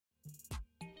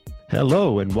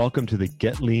Hello, and welcome to the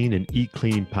Get Lean and Eat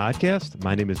Clean podcast.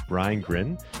 My name is Brian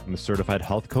Grin. I'm a certified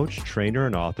health coach, trainer,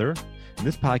 and author. And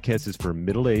this podcast is for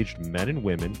middle-aged men and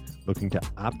women looking to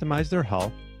optimize their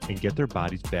health and get their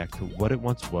bodies back to what it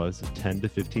once was 10 to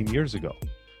 15 years ago.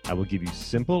 I will give you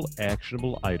simple,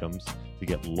 actionable items to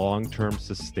get long-term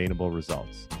sustainable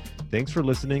results. Thanks for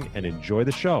listening and enjoy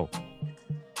the show.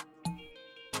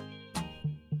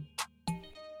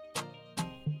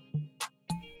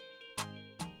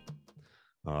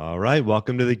 All right.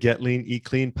 Welcome to the Get Lean, Eat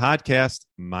Clean podcast.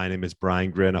 My name is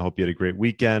Brian Grin. I hope you had a great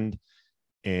weekend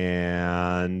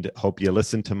and hope you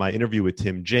listened to my interview with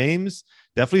Tim James.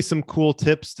 Definitely some cool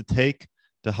tips to take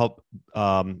to help,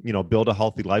 build a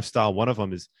healthy lifestyle. One of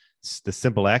them is the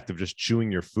simple act of just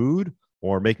chewing your food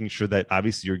or making sure that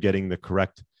obviously you're getting the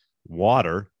correct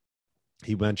water.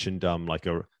 He mentioned like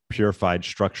a purified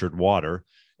structured water,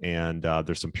 and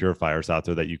there's some purifiers out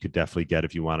there that you could definitely get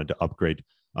if you wanted to upgrade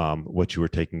what you were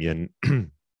taking in.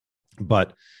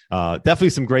 But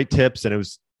definitely some great tips. And it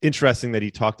was interesting that he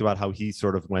talked about how he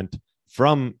sort of went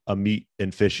from a meat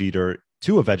and fish eater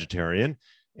to a vegetarian.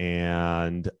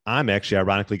 And I'm actually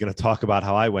ironically going to talk about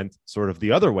how I went sort of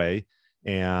the other way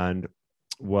and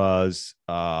was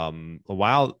a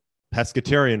while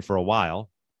pescatarian for a while,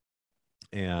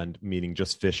 and meaning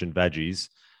just fish and veggies,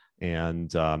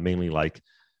 and mainly like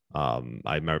I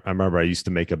remember I used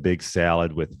to make a big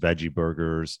salad with veggie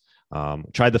burgers.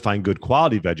 Tried to find good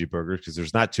quality veggie burgers because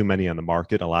there's not too many on the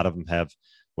market. A lot of them have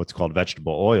what's called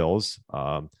vegetable oils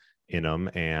in them,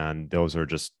 and those are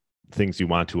just things you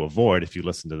want to avoid. If you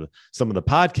listen to some of the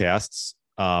podcasts,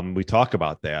 we talk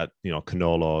about that. You know,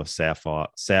 canola,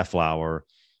 safflower,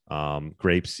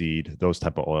 grapeseed, those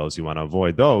type of oils. You want to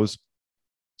avoid those,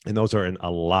 and those are in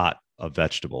a lot of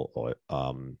vegetable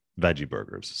oil. Veggie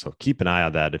burgers. So keep an eye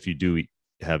on that if you do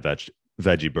have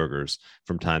veggie burgers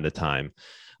from time to time.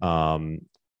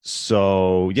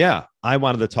 So yeah, I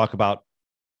wanted to talk about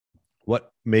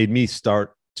what made me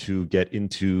start to get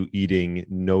into eating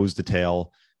nose to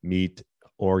tail meat,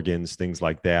 organs, things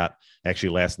like that. Actually,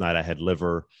 last night I had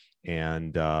liver,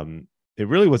 and it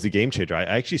really was a game changer. I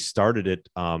actually started it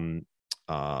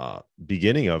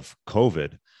beginning of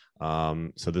COVID.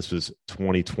 So this was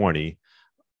 2020,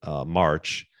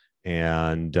 March.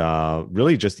 And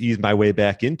really just eased my way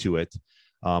back into it.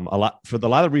 A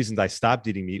lot of reasons I stopped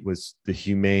eating meat was the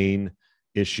humane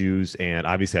issues, and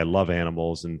obviously I love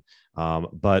animals, and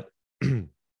but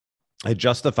I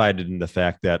justified it in the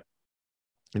fact that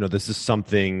this is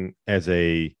something as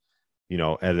a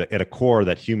at a core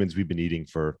that humans we've been eating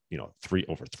for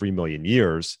over 3 million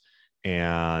years,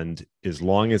 and as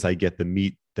long as I get the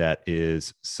meat that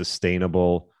is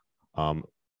sustainable,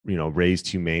 raised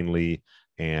humanely,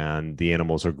 and the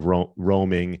animals are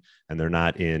roaming and they're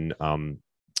not in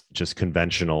just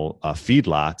conventional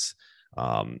feedlots.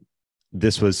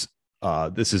 This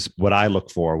is what I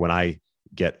look for when I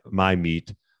get my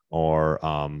meat or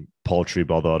poultry,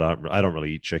 although I don't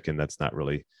really eat chicken. That's not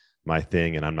really my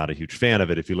thing, and I'm not a huge fan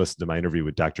of it. If you listen to my interview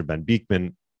with Dr. Ben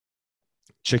Beekman,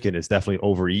 chicken is definitely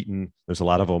overeaten. There's a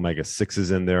lot of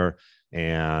omega-6s in there,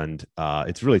 and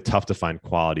it's really tough to find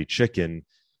quality chicken.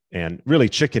 And really,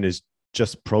 chicken is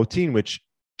just protein, which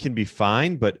can be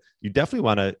fine, but you definitely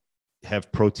want to have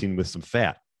protein with some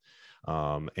fat.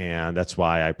 And that's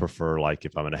why I prefer, like,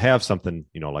 if I'm going to have something,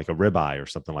 like a ribeye or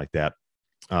something like that,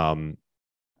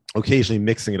 occasionally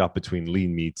mixing it up between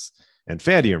lean meats and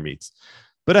fattier meats.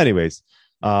 But anyways,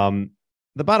 the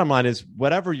bottom line is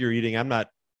whatever you're eating, I'm not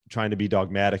trying to be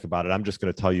dogmatic about it. I'm just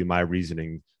going to tell you my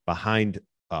reasoning behind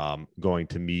going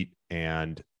to meat,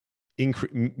 and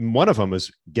one of them is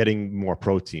getting more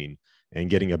protein and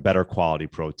getting a better quality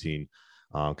protein,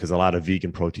 because a lot of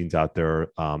vegan proteins out there,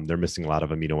 they're missing a lot of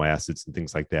amino acids and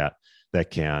things like that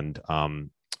can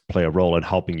play a role in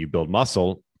helping you build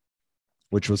muscle,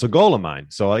 which was a goal of mine.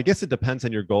 So I guess it depends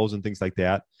on your goals and things like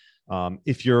that.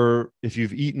 If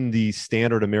you've eaten the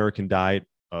standard American diet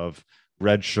of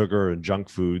red sugar and junk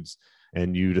foods,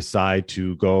 and you decide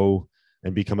to go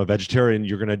and become a vegetarian,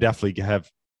 you're going to definitely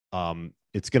have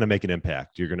it's going to make an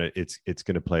impact. It's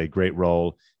going to play a great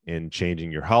role in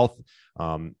changing your health.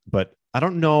 But I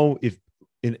don't know if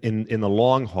in the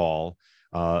long haul,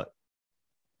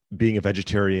 being a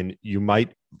vegetarian, you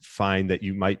might find that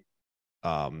you might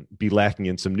be lacking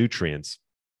in some nutrients.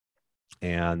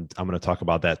 And I'm going to talk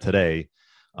about that today.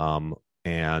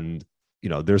 And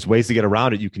there's ways to get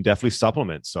around it. You can definitely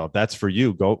supplement. So if that's for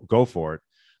you, go for it.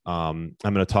 I'm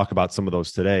going to talk about some of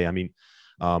those today. I mean,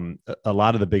 a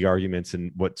lot of the big arguments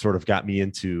and what sort of got me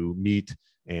into meat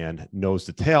and nose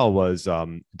to tail was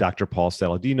Dr. Paul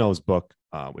Saladino's book,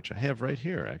 which I have right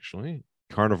here, actually,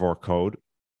 Carnivore Code.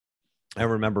 I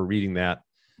remember reading that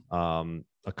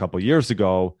a couple years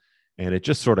ago, and it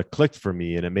just sort of clicked for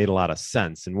me, and it made a lot of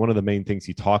sense. And one of the main things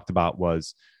he talked about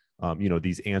was,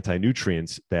 these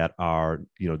anti-nutrients that are,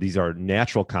 these are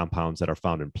natural compounds that are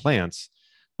found in plants.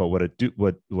 But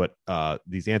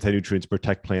these anti-nutrients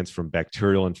protect plants from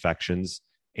bacterial infections,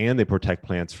 and they protect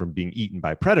plants from being eaten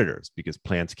by predators because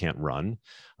plants can't run.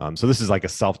 So this is like a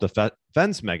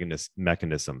self-defense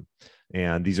mechanism.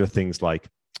 And these are things like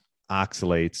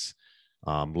oxalates,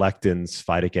 lectins,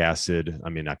 phytic acid. I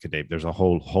mean, I could name, there's a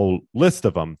whole list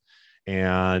of them.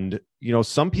 And,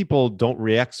 some people don't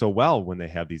react so well when they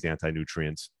have these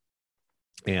anti-nutrients.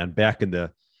 And back in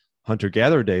the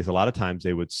hunter-gatherer days, a lot of times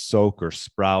they would soak or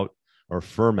sprout or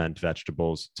ferment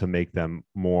vegetables to make them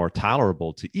more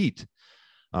tolerable to eat.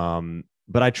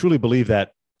 But I truly believe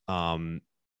that,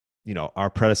 our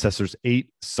predecessors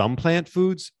ate some plant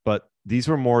foods, but these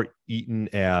were more eaten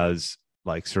as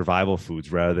like survival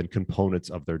foods rather than components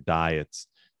of their diets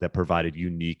that provided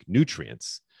unique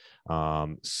nutrients.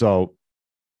 So,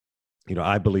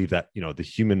 I believe that, the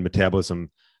human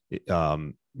metabolism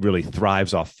really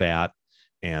thrives off fat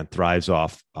and thrives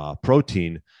off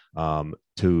protein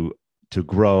to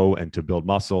grow and to build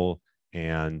muscle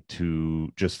and to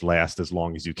just last as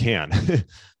long as you can.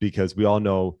 Because we all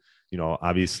know,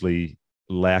 obviously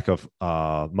lack of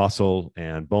muscle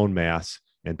and bone mass,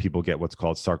 and people get what's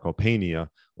called sarcopenia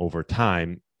over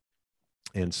time.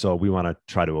 And so we want to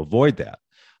try to avoid that.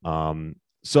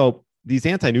 So these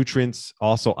anti-nutrients,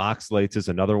 also oxalates is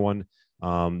another one.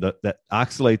 That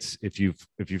oxalates, if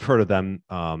you've heard of them,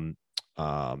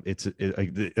 it's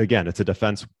a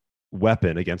defense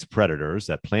weapon against predators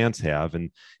that plants have,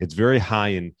 and it's very high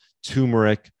in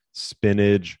turmeric,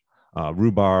 spinach,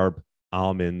 rhubarb,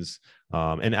 almonds.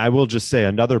 And I will just say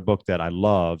another book that I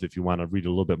love, if you want to read a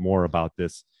little bit more about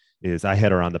this, is I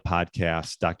had her on the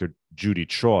podcast, Dr. Judy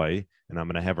Choi, and I'm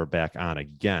going to have her back on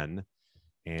again.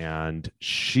 And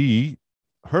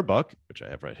her book, which I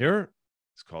have right here,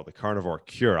 it's called The Carnivore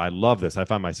Cure. I love this. I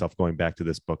find myself going back to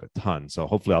this book a ton. So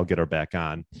hopefully I'll get her back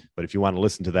on. But if you want to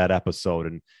listen to that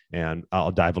episode, and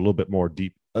I'll dive a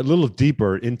little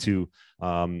deeper into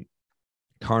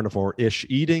carnivore-ish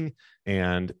eating.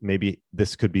 And maybe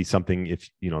this could be something if,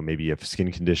 maybe you have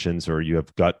skin conditions or you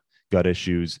have gut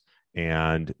issues,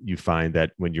 and you find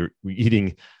that when you're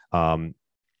eating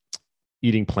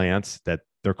plants that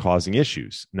they're causing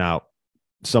issues. Now,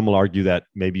 some will argue that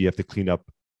maybe you have to clean up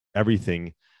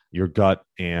everything, your gut,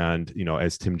 and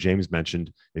as Tim James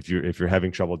mentioned, if you're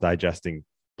having trouble digesting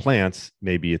plants,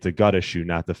 maybe it's a gut issue,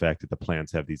 not the fact that the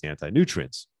plants have these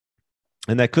anti-nutrients.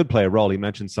 And that could play a role. He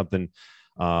mentioned something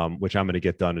which I'm going to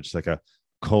get done. It's like a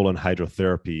colon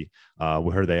hydrotherapy,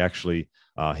 where they actually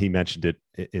he mentioned it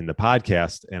in the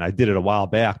podcast, and I did it a while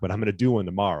back, but I'm going to do one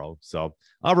tomorrow. So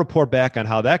I'll report back on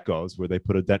how that goes, where they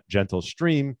put a gentle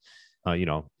stream,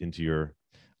 into your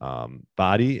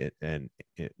body and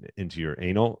into your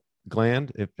anal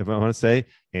gland, if I want to say,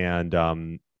 and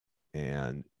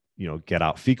get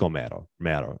out fecal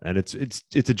matter. And it's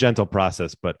a gentle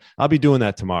process, but I'll be doing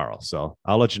that tomorrow. So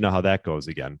I'll let you know how that goes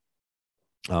again.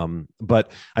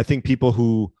 But I think people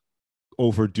who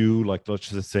overdo, like, let's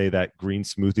just say that green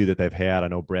smoothie that they've had. I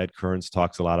know Brad Kearns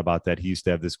talks a lot about that. He used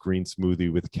to have this green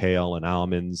smoothie with kale and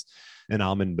almonds and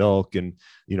almond milk, and,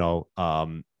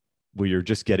 where you're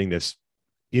just getting this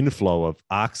inflow of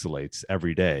oxalates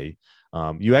every day.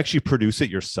 You actually produce it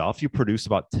yourself. You produce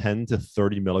about 10 to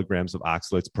 30 milligrams of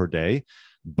oxalates per day.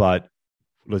 But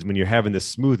when you're having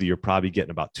this smoothie, you're probably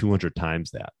getting about 200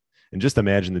 times that. And just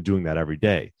imagine doing that every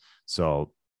day.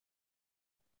 So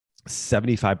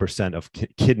 75% of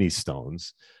kidney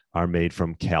stones are made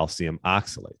from calcium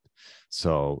oxalate.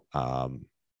 So,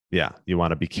 you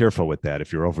want to be careful with that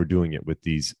if you're overdoing it with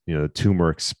these,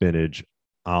 turmeric, spinach,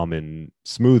 almond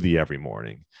smoothie every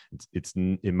morning.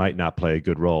 It might not play a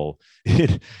good role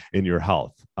in your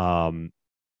health. And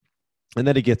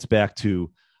then it gets back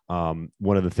to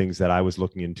one of the things that I was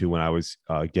looking into when I was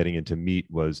getting into meat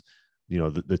was,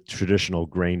 the traditional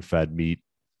grain-fed meat,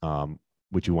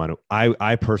 which you want to,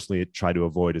 I personally try to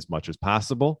avoid as much as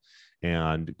possible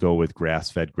and go with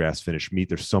grass-fed, grass-finished meat.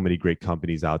 There's so many great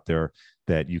companies out there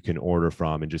that you can order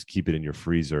from and just keep it in your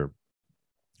freezer,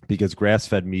 because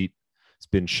grass-fed meat has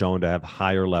been shown to have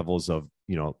higher levels of,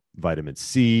 vitamin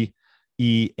C,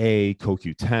 E, A,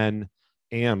 CoQ10,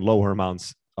 and lower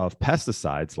amounts of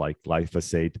pesticides like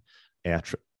glyphosate,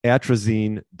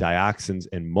 atrazine, dioxins,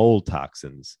 and mold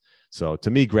toxins. So to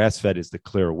me, grass-fed is the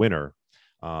clear winner.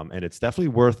 And it's definitely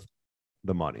worth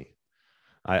the money.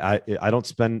 I don't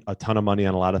spend a ton of money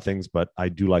on a lot of things, but I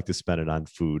do like to spend it on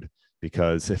food,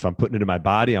 because if I'm putting it in my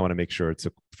body, I want to make sure it's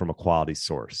from a quality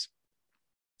source.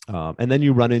 And then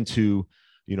you run into,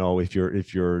 if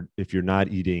you're not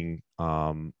eating,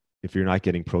 if you're not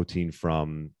getting protein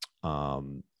from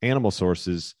animal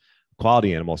sources,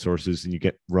 quality animal sources, and you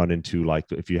run into,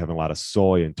 like, if you're having a lot of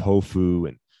soy and tofu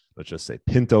and, let's just say,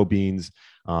 pinto beans,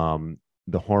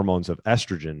 the hormones of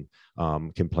estrogen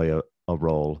can play a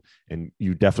role, and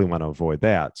you definitely want to avoid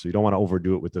that. So you don't want to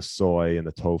overdo it with the soy and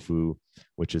the tofu,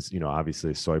 which is,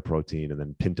 obviously soy protein, and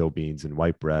then pinto beans and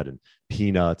white bread and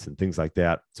peanuts and things like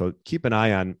that. So keep an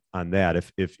eye on that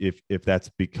if that's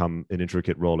become an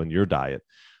intricate role in your diet.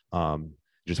 You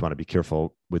just want to be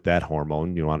careful with that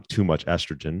hormone. You don't want too much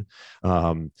estrogen.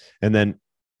 And then,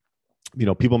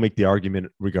 people make the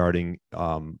argument regarding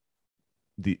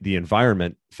the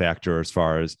environment factor, as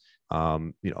far as,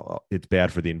 it's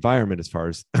bad for the environment as far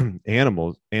as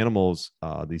animals,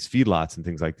 these feedlots and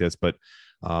things like this. But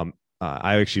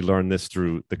I actually learned this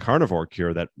through the Carnivore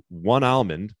Cure, that one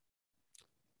almond,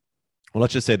 well,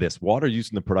 let's just say this: water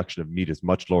used in the production of meat is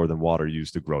much lower than water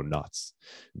used to grow nuts.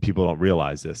 People don't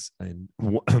realize this. And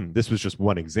this was just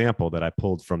one example that I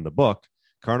pulled from the book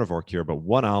Carnivore Cure, but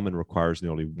one almond requires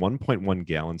nearly 1.1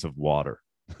 gallons of water.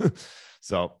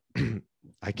 So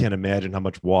I can't imagine how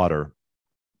much water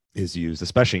is used,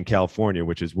 especially in California,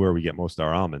 which is where we get most of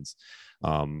our almonds,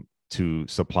 to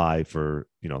supply for,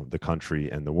 the country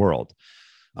and the world.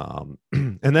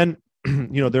 And then,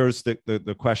 there's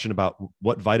the question about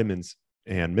what vitamins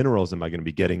and minerals am I going to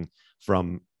be getting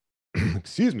from,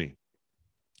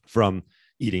 from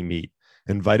eating meat.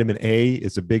 And vitamin A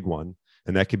is a big one,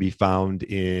 and that can be found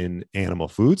in animal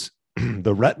foods.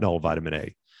 The retinol vitamin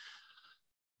A.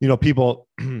 People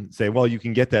say, well, you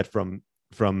can get that from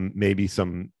maybe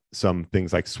some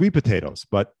things like sweet potatoes,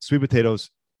 but sweet potatoes,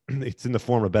 it's in the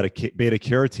form of beta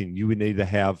carotene. You would need to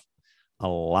have a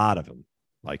lot of them,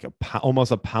 like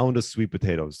almost a pound of sweet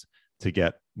potatoes, to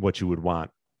get what you would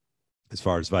want as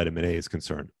far as vitamin A is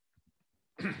concerned.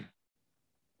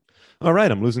 All right,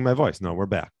 I'm losing my voice. No, we're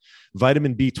back.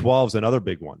 Vitamin B12 is another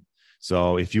big one.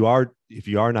 So if you are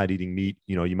not eating meat,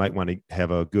 you might want to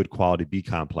have a good quality B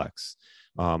complex.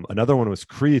 Another one was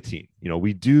creatine.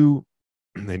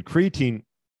 And creatine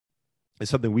is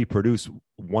something we produce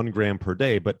 1 gram per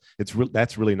day, but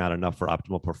that's really not enough for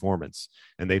optimal performance.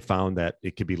 And they found that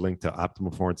it could be linked to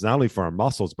optimal performance, not only for our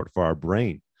muscles, but for our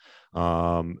brain.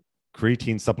 Creatine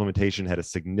supplementation had a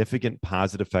significant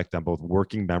positive effect on both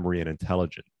working memory and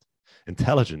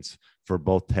intelligence for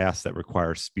both tasks that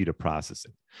require speed of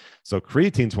processing. So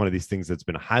creatine is one of these things that's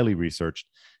been highly researched,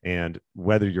 and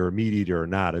whether you're a meat eater or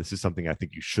not, this is something I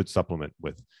think you should supplement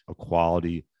with a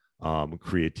quality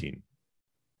creatine,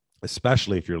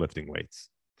 especially if you're lifting weights.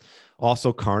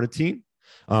 Also, carnitine.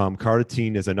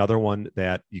 Carnitine is another one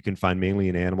that you can find mainly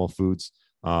in animal foods.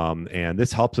 And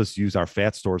this helps us use our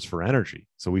fat stores for energy.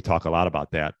 So we talk a lot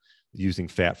about that, using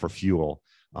fat for fuel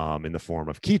in the form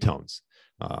of ketones.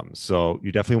 So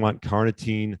you definitely want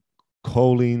carnitine.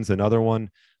 Choline's another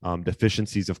one.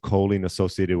 Deficiencies of choline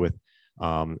associated with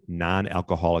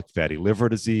non-alcoholic fatty liver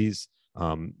disease.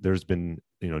 There's been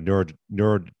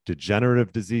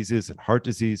neurodegenerative diseases and heart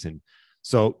disease. And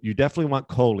so you definitely want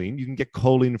choline. You can get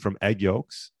choline from egg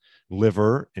yolks,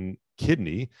 liver, and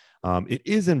kidney. It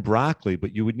is in broccoli,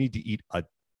 but you would need to eat a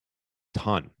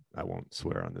ton. I won't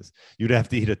swear on this. You'd have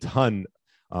to eat a ton,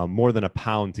 more than a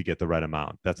pound, to get the right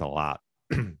amount. That's a lot.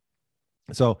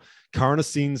 So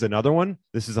carnosine is another one.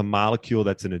 This is a molecule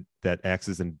that acts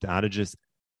as an endogenous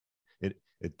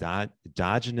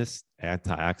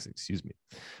antioxidant,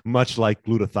 much like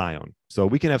glutathione. So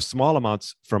we can have small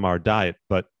amounts from our diet,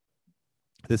 but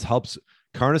this helps.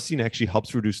 Carnosine actually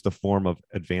helps reduce the form of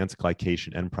advanced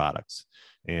glycation end products.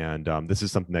 And this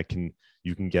is something that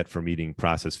you can get from eating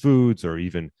processed foods or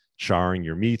even charring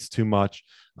your meats too much,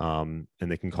 and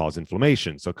they can cause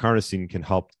inflammation. So carnosine can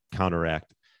help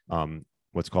counteract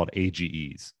what's called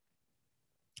AGEs.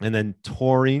 And then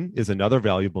taurine is another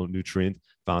valuable nutrient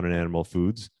found in animal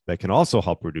foods that can also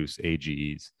help reduce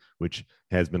AGEs, which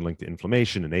has been linked to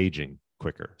inflammation and aging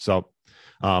quicker. So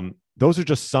those are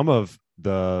just some of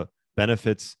the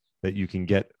benefits that you can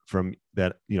get from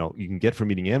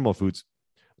eating animal foods.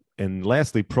 And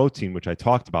lastly, protein, which I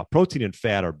talked about. Protein and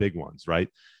fat are big ones, right?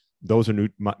 Those are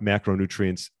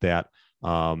macronutrients that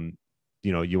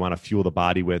you want to fuel the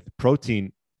body with.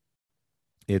 Protein,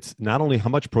 it's not only how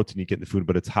much protein you get in the food,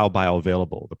 but it's how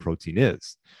bioavailable the protein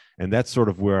is. And that's sort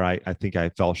of where I think I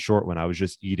fell short when I was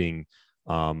just eating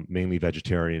mainly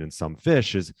vegetarian and some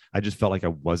fish. Is I just felt like I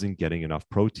wasn't getting enough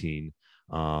protein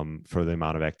for the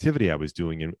amount of activity I was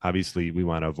doing. And obviously we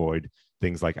want to avoid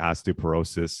things like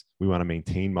osteoporosis. We want to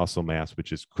maintain muscle mass,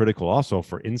 which is critical also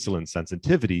for insulin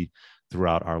sensitivity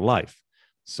throughout our life.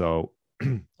 So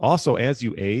Also, as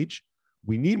you age,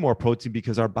 we need more protein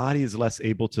because our body is less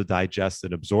able to digest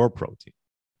and absorb protein.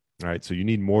 All right. So you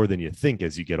need more than you think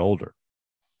as you get older.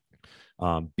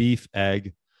 Beef,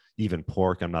 egg, even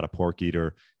pork. I'm not a pork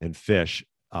eater, and fish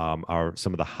are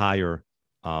some of the higher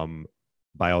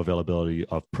bioavailability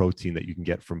of protein that you can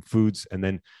get from foods. And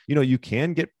then, you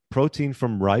can get protein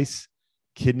from rice,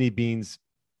 kidney beans,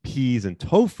 peas, and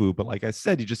tofu. But like I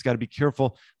said, you just got to be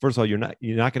careful. First of all, you're not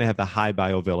going to have the high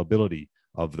bioavailability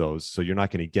of those. So you're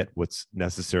not going to get what's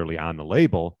necessarily on the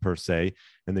label per se.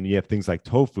 And then you have things like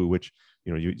tofu, which,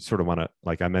 you sort of want to,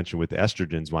 like I mentioned with the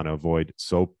estrogens, want to avoid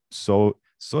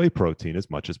soy protein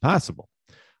as much as possible.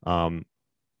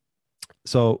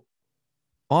 So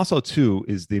also too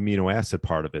is the amino acid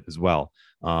part of it as well.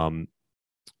 Vegan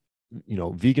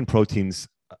proteins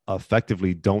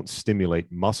effectively don't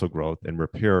stimulate muscle growth and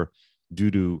repair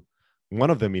due to one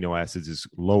of the amino acids is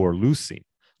lower leucine.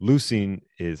 Leucine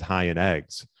is high in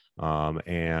eggs.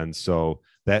 And so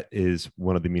that is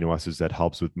one of the amino acids that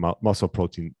helps with muscle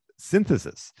protein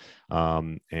synthesis.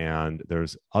 And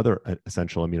there's other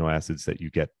essential amino acids that you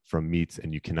get from meats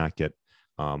and you cannot get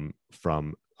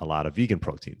from a lot of vegan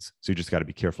proteins. So you just got to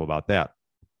be careful about that.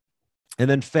 And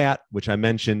then fat, which I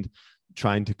mentioned,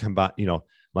 trying to combine,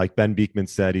 like Ben Beekman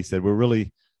said, he said, we're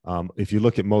really, if you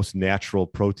look at most natural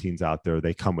proteins out there,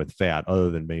 they come with fat other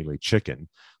than mainly chicken.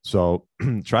 So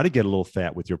try to get a little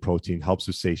fat with your protein, helps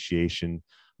with satiation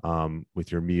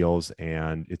with your meals.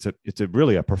 And it's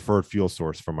really a preferred fuel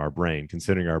source from our brain,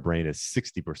 considering our brain is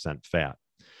 60% fat.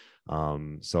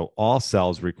 So all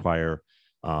cells require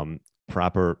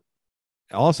fat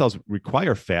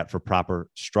for proper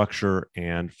structure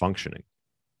and functioning.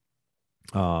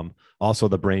 Also,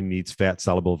 the brain needs fat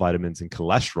soluble vitamins and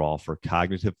cholesterol for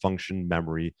cognitive function,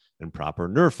 memory, and proper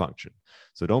nerve function.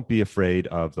 So don't be afraid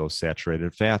of those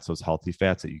saturated fats, those healthy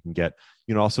fats that you can get.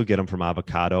 Also get them from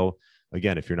avocado.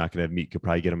 Again, if you're not going to have meat, you could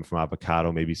probably get them from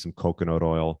avocado, maybe some coconut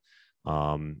oil.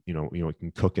 You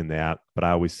can cook in that. But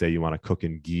I always say you want to cook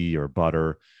in ghee or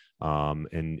butter.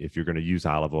 And if you're going to use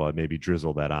olive oil, maybe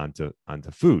drizzle that onto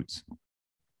foods.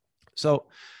 So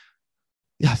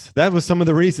yes, that was some of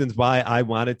the reasons why I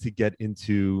wanted to get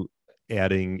into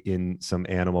adding in some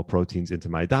animal proteins into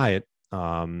my diet.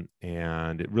 And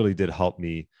it really did help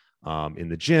me in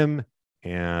the gym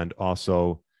and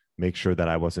also make sure that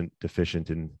I wasn't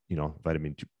deficient in,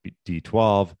 vitamin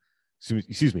B12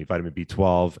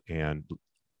 and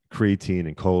creatine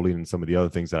and choline and some of the other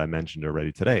things that I mentioned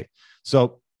already today.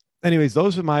 So anyways,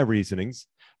 those are my reasonings.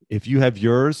 If you have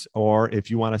yours, or if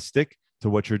you want to stick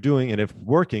to what you're doing, and if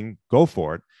working, go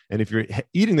for it. And if you're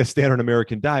eating the standard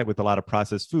American diet with a lot of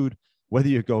processed food, whether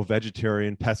you go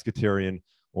vegetarian, pescatarian,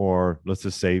 or let's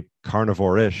just say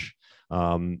carnivore-ish,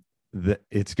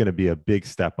 it's going to be a big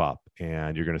step up,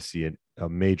 and you're going to see a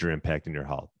major impact in your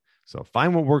health. So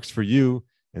find what works for you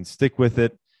and stick with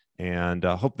it. And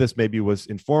I hope this maybe was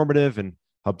informative and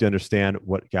helped you understand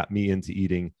what got me into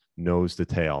eating nose to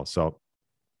tail. So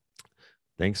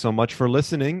thanks so much for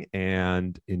listening,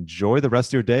 and enjoy the rest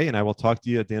of your day. And I will talk to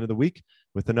you at the end of the week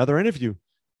with another interview.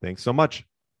 Thanks so much.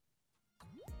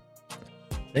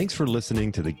 Thanks for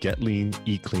listening to the Get Lean,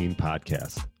 Eat Clean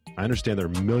podcast. I understand there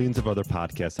are millions of other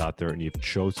podcasts out there, and you've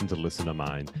chosen to listen to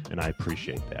mine, and I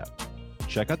appreciate that.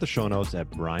 Check out the show notes at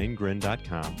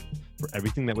briangrin.com for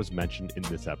everything that was mentioned in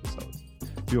this episode.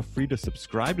 Feel free to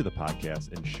subscribe to the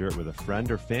podcast and share it with a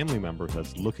friend or family member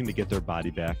that's looking to get their body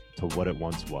back to what it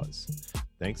once was.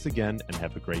 Thanks again, and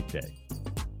have a great day.